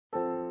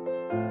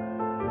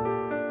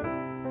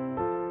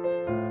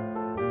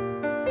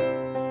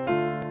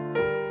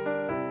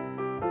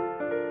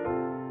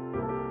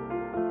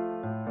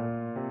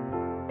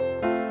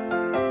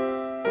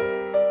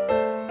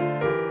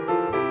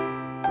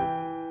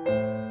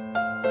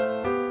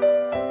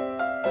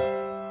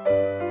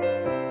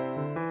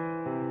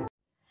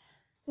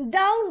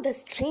down the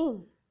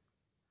stream.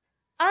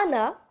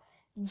 Anna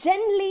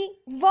gently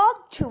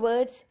walked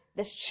towards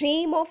the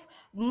stream of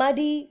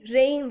muddy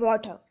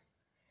rainwater.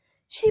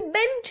 She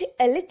bent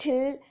a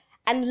little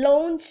and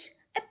launched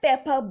a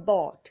paper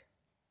boat.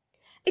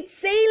 It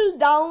sailed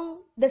down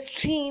the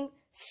stream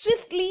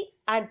swiftly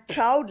and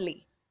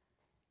proudly.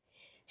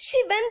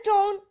 She went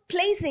on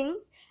placing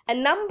a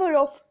number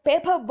of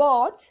paper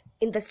boats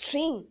in the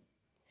stream.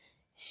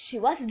 She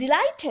was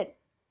delighted.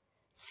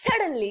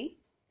 Suddenly,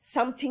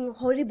 something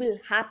horrible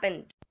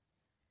happened.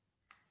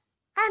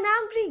 An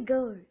angry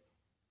girl,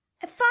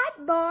 a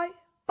fat boy,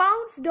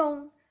 pounced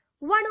on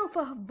one of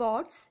her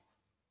boats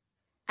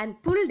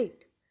and pulled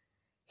it.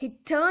 He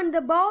turned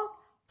the boat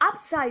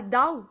upside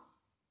down.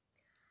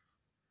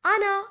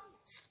 Anna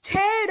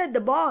stared at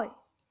the boy.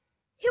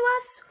 He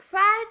was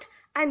fat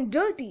and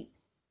dirty.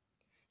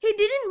 He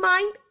didn't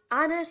mind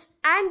Anna's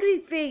angry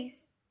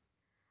face.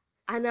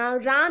 Anna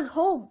ran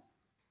home.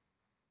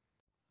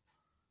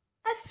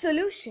 A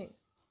solution.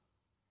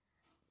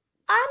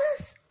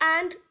 Anna's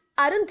aunt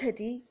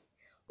Arundhati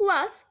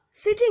was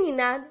sitting in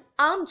an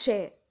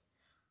armchair.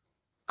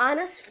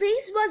 Anna's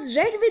face was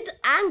red with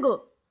anger.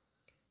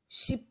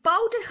 She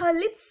pouted her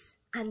lips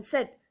and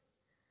said,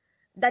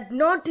 "That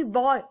naughty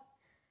boy,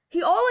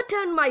 he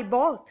overturned my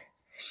boat,"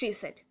 she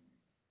said.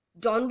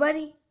 "Don't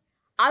worry,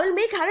 I will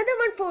make another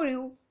one for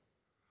you."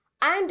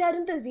 Aunt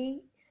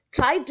Arundhati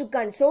tried to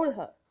console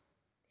her.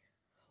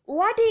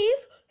 "What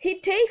if he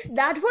takes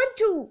that one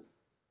too?"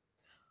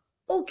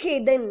 "Okay,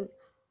 then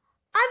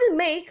I will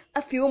make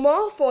a few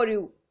more for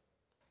you."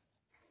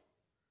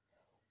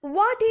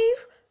 "What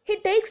if he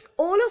takes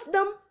all of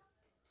them?"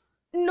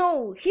 "No,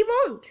 he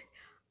won't.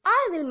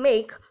 I will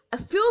make a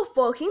few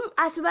for him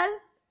as well."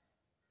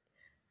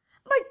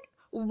 "But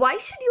why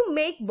should you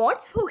make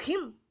bots for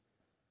him?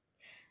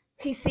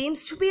 He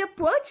seems to be a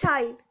poor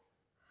child."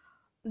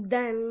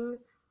 "Then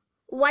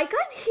why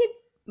can't he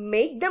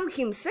make them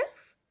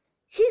himself?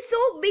 He's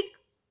so big."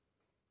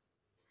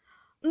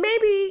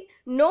 "Maybe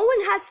no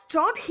one has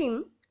taught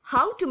him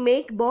how to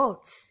make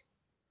boats."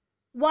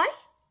 "Why?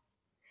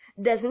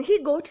 Doesn't he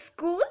go to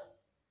school?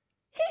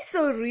 He's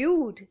so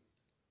rude."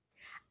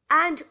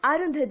 Aunt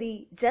Arundhati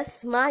just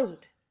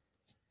smiled.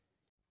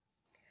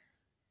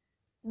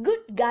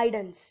 Good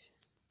guidance.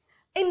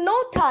 In no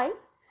time,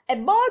 a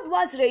boat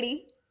was ready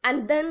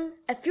and then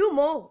a few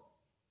more.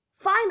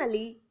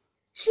 Finally,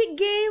 she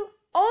gave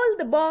all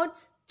the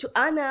boats to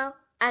Anna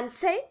and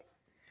said,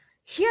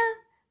 "Here,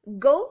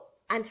 go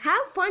and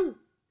have fun."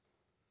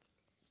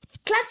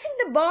 Clutching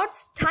the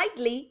boats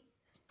tightly,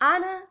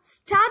 Anna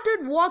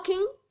started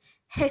walking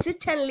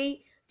hesitantly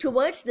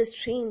towards the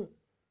stream.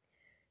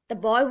 The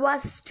boy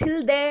was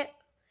still there.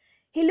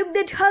 He looked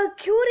at her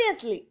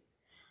curiously.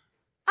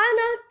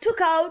 Anna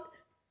took out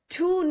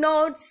 2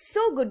 not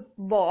so good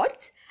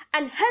boats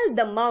and held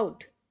them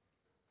out.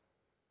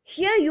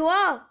 "Here you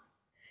are."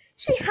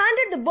 She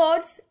handed the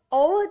boats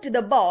over to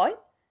the boy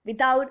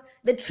without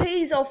the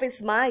trace of a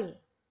smile.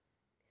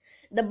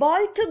 The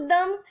boy took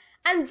them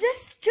and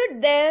just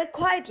stood there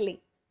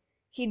quietly.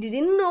 He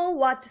didn't know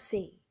what to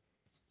say.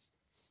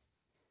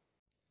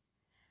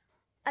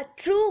 A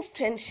true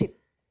friendship.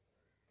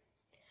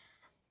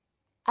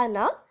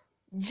 Anna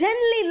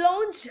gently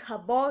launched her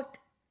boat.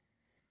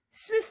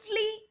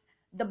 Swiftly,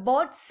 the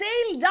boat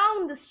sailed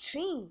down the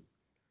stream.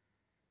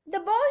 The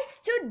boy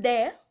stood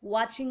there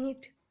watching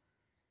it.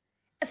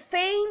 A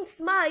faint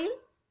smile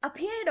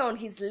appeared on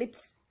his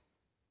lips.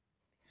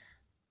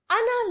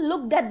 Anna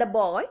looked at the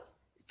boy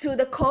through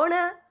the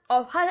corner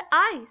of her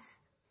eyes.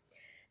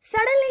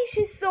 Suddenly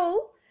she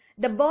saw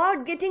the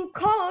boat getting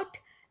caught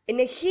in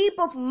a heap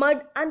of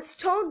mud and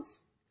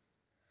stones.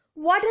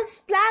 Water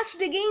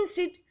splashed against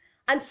it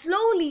and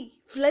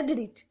slowly flooded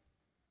it.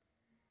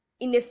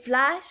 In a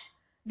flash,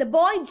 the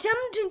boy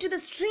jumped into the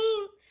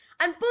stream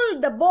and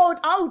pulled the boat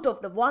out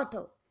of the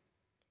water.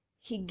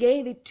 He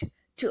gave it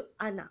to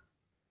Anna.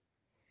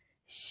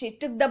 She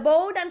took the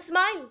boat and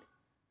smiled.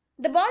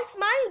 The boy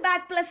smiled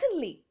back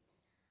pleasantly.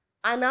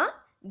 Anna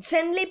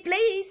gently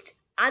placed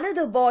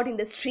another boat in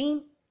the stream.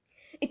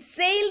 It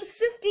sailed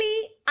swiftly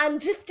and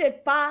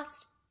drifted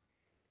past.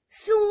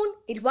 Soon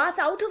it was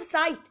out of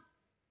sight.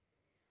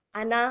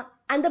 Anna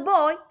and the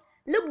boy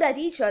looked at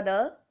each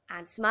other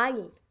and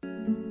smiled.